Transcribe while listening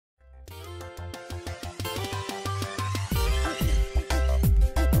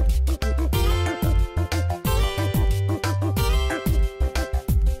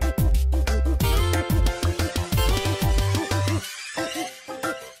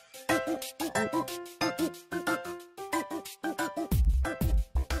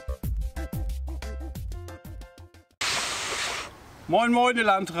Moin moin ihr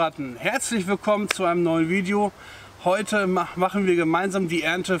Landratten, herzlich willkommen zu einem neuen Video. Heute machen wir gemeinsam die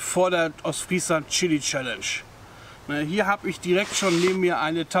Ernte vor der Ostfrieser Chili Challenge. Hier habe ich direkt schon neben mir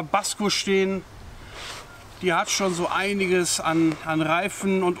eine Tabasco stehen. Die hat schon so einiges an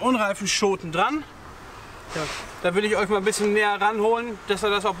reifen und unreifen Schoten dran. Ja, da will ich euch mal ein bisschen näher ranholen, dass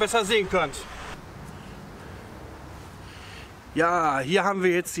ihr das auch besser sehen könnt. Ja, hier haben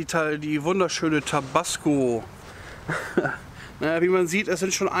wir jetzt die wunderschöne Tabasco. Wie man sieht, es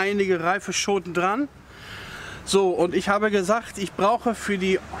sind schon einige reife Schoten dran. So, und ich habe gesagt, ich brauche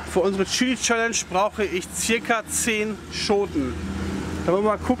für unsere Chili Challenge brauche ich circa 10 Schoten. Da wollen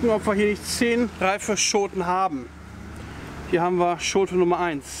wir mal gucken, ob wir hier nicht 10 reife Schoten haben. Hier haben wir Schote Nummer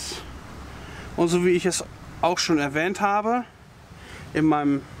 1. Und so wie ich es auch schon erwähnt habe in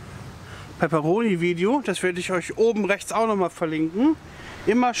meinem Pepperoni-Video, das werde ich euch oben rechts auch noch mal verlinken,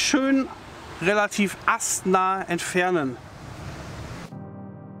 immer schön relativ astnah entfernen.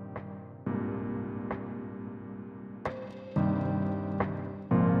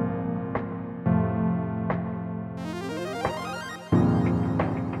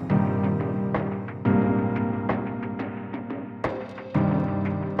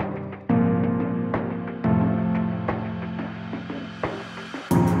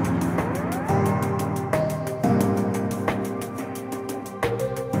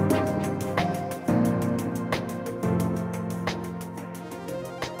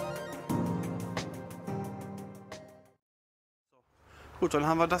 Gut, dann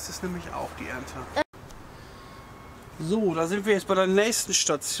haben wir das jetzt nämlich auch, die Ernte. So, da sind wir jetzt bei der nächsten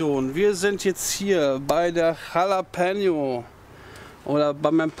Station. Wir sind jetzt hier bei der Jalapeno oder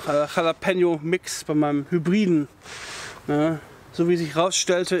bei meinem Jalapeno Mix, bei meinem Hybriden. Ja, so wie sich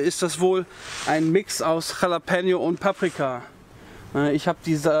herausstellte, ist das wohl ein Mix aus Jalapeno und Paprika. Ich habe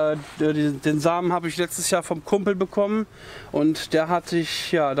den Samen habe ich letztes Jahr vom Kumpel bekommen und da hat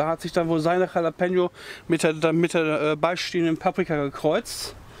sich dann wohl seine Jalapeno mit der beistehenden Paprika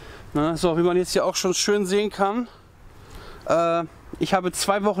gekreuzt. So, wie man jetzt hier auch schon schön sehen kann, ich habe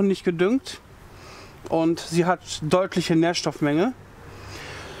 2 Wochen nicht gedüngt und sie hat deutliche Nährstoffmenge.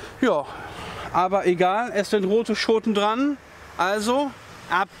 Ja, aber egal, es sind rote Schoten dran, also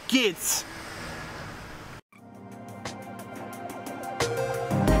ab geht's!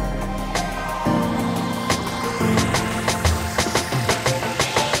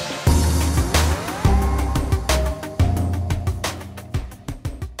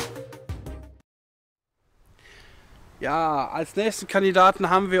 Ja, als nächsten Kandidaten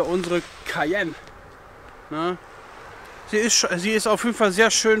haben wir unsere Cayenne. Sie ist auf jeden Fall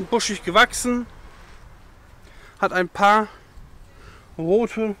sehr schön buschig gewachsen. Hat ein paar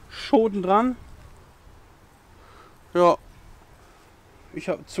rote Schoten dran. Ja,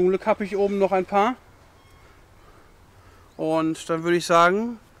 zum Glück habe ich oben noch ein paar. Und dann würde ich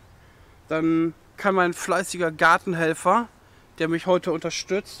sagen, dann kann mein fleißiger Gartenhelfer, der mich heute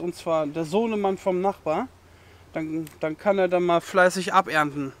unterstützt, und zwar der Sohnemann vom Nachbar, dann kann er dann mal fleißig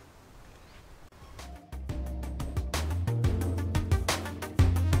abernten.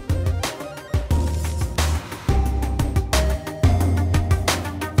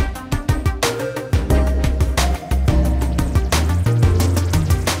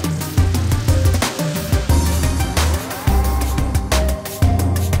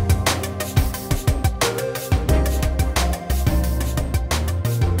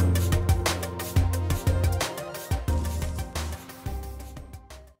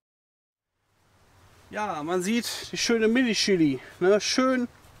 Ja, man sieht die schöne Mini-Chili, schön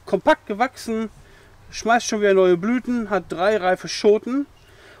kompakt gewachsen, schmeißt schon wieder neue Blüten, hat 3 reife Schoten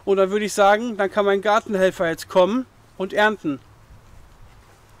und dann würde ich sagen, dann kann mein Gartenhelfer jetzt kommen und ernten.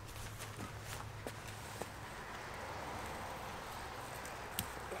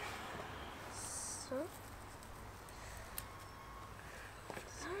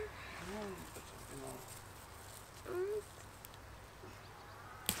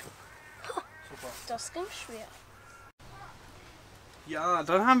 Das ging schwer. Ja,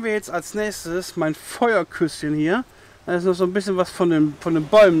 dann haben wir jetzt als nächstes mein Feuerküsschen hier. Da ist noch so ein bisschen was von den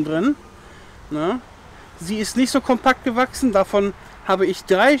Bäumen drin. Sie ist nicht so kompakt gewachsen, davon habe ich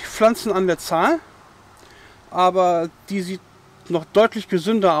 3 Pflanzen an der Zahl. Aber die sieht noch deutlich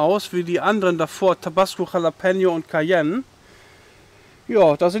gesünder aus wie die anderen davor, Tabasco, Jalapeno und Cayenne.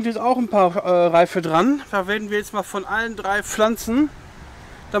 Ja, da sind jetzt auch ein paar Reife dran. Da werden wir jetzt mal von allen 3 Pflanzen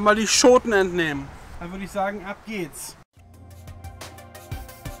dann mal die Schoten entnehmen. Dann würde ich sagen, ab geht's.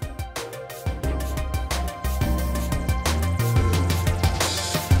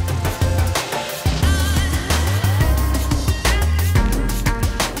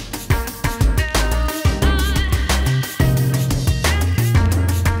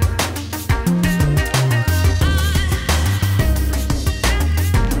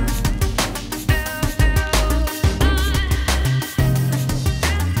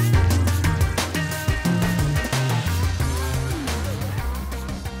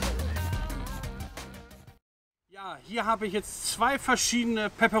 habe ich jetzt zwei verschiedene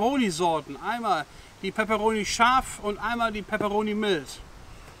Pepperoni-Sorten. Einmal die Pepperoni scharf und einmal die Pepperoni mild.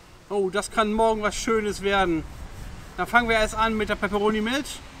 Oh, das kann morgen was Schönes werden. Dann fangen wir erst an mit der Pepperoni mild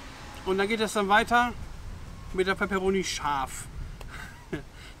und dann geht es dann weiter mit der Pepperoni scharf.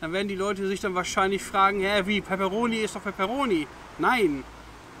 Dann werden die Leute sich dann wahrscheinlich fragen, hä, wie, Pepperoni ist doch Pepperoni. Nein,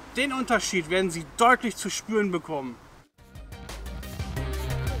 den Unterschied werden Sie deutlich zu spüren bekommen.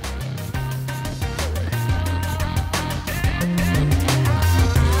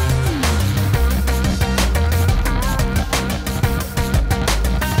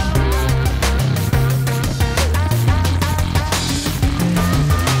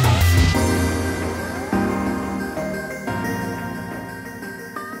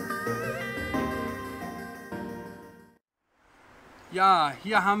 Ja,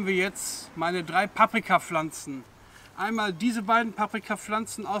 hier haben wir jetzt meine 3 Paprikapflanzen. Einmal diese beiden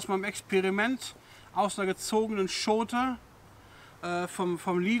Paprikapflanzen aus meinem Experiment, aus einer gezogenen Schote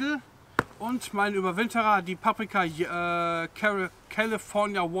vom Lidl. Und mein Überwinterer, die Paprika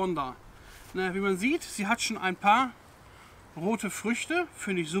California Wonder. Ne, wie man sieht, sie hat schon ein paar rote Früchte,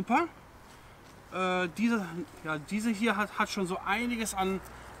 finde ich super. Diese hier hat schon so einiges an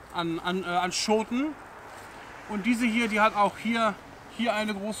Schoten. Und diese hier, die hat auch hier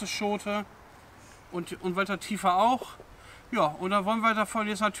eine große Schote und weiter tiefer auch. Ja, und da wollen wir davon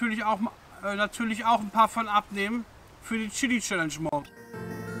jetzt natürlich auch ein paar von abnehmen für die Chili Challenge morgen.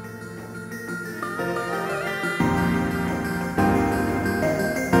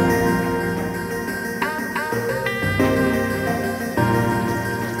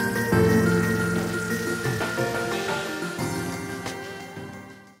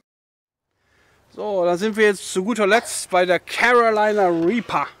 So, dann sind wir jetzt zu guter Letzt bei der Carolina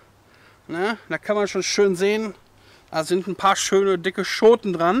Reaper. Ne? Da kann man schon schön sehen, da sind ein paar schöne dicke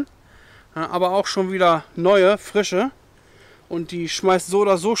Schoten dran, aber auch schon wieder neue, frische. Und die schmeißt so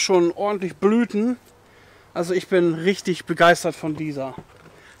oder so schon ordentlich Blüten. Also ich bin richtig begeistert von dieser.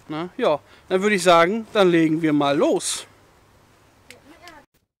 Ne? Ja, dann würde ich sagen, dann legen wir mal los.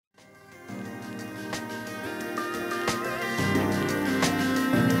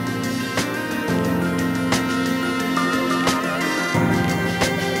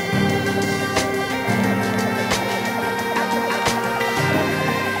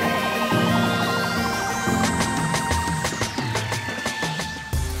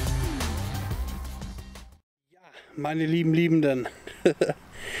 Meine lieben Liebenden,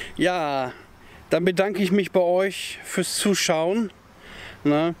 ja, dann bedanke ich mich bei euch fürs Zuschauen.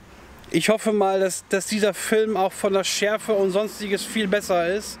 Ne? Ich hoffe mal, dass dieser Film auch von der Schärfe und sonstiges viel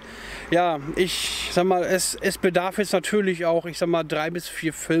besser ist. Ja, ich sag mal, es bedarf jetzt natürlich auch, ich sag mal, 3 bis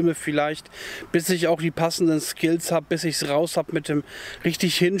 4 Filme vielleicht, bis ich auch die passenden Skills habe, bis ich es raus habe mit dem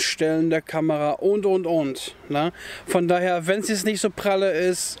richtig Hinstellen der Kamera und. Ne? Von daher, wenn es jetzt nicht so pralle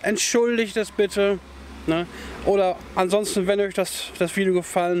ist, entschuldigt es bitte. Ne? Oder ansonsten, wenn euch das Video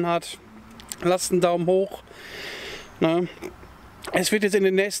gefallen hat, lasst einen Daumen hoch. Ne? Es wird jetzt in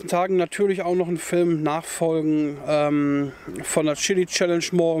den nächsten Tagen natürlich auch noch ein Film nachfolgen von der Chili Challenge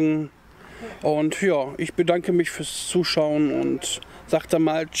morgen. Und ja, ich bedanke mich fürs Zuschauen und sage dann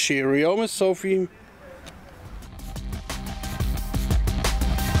mal Cheerio, Miss Sophie.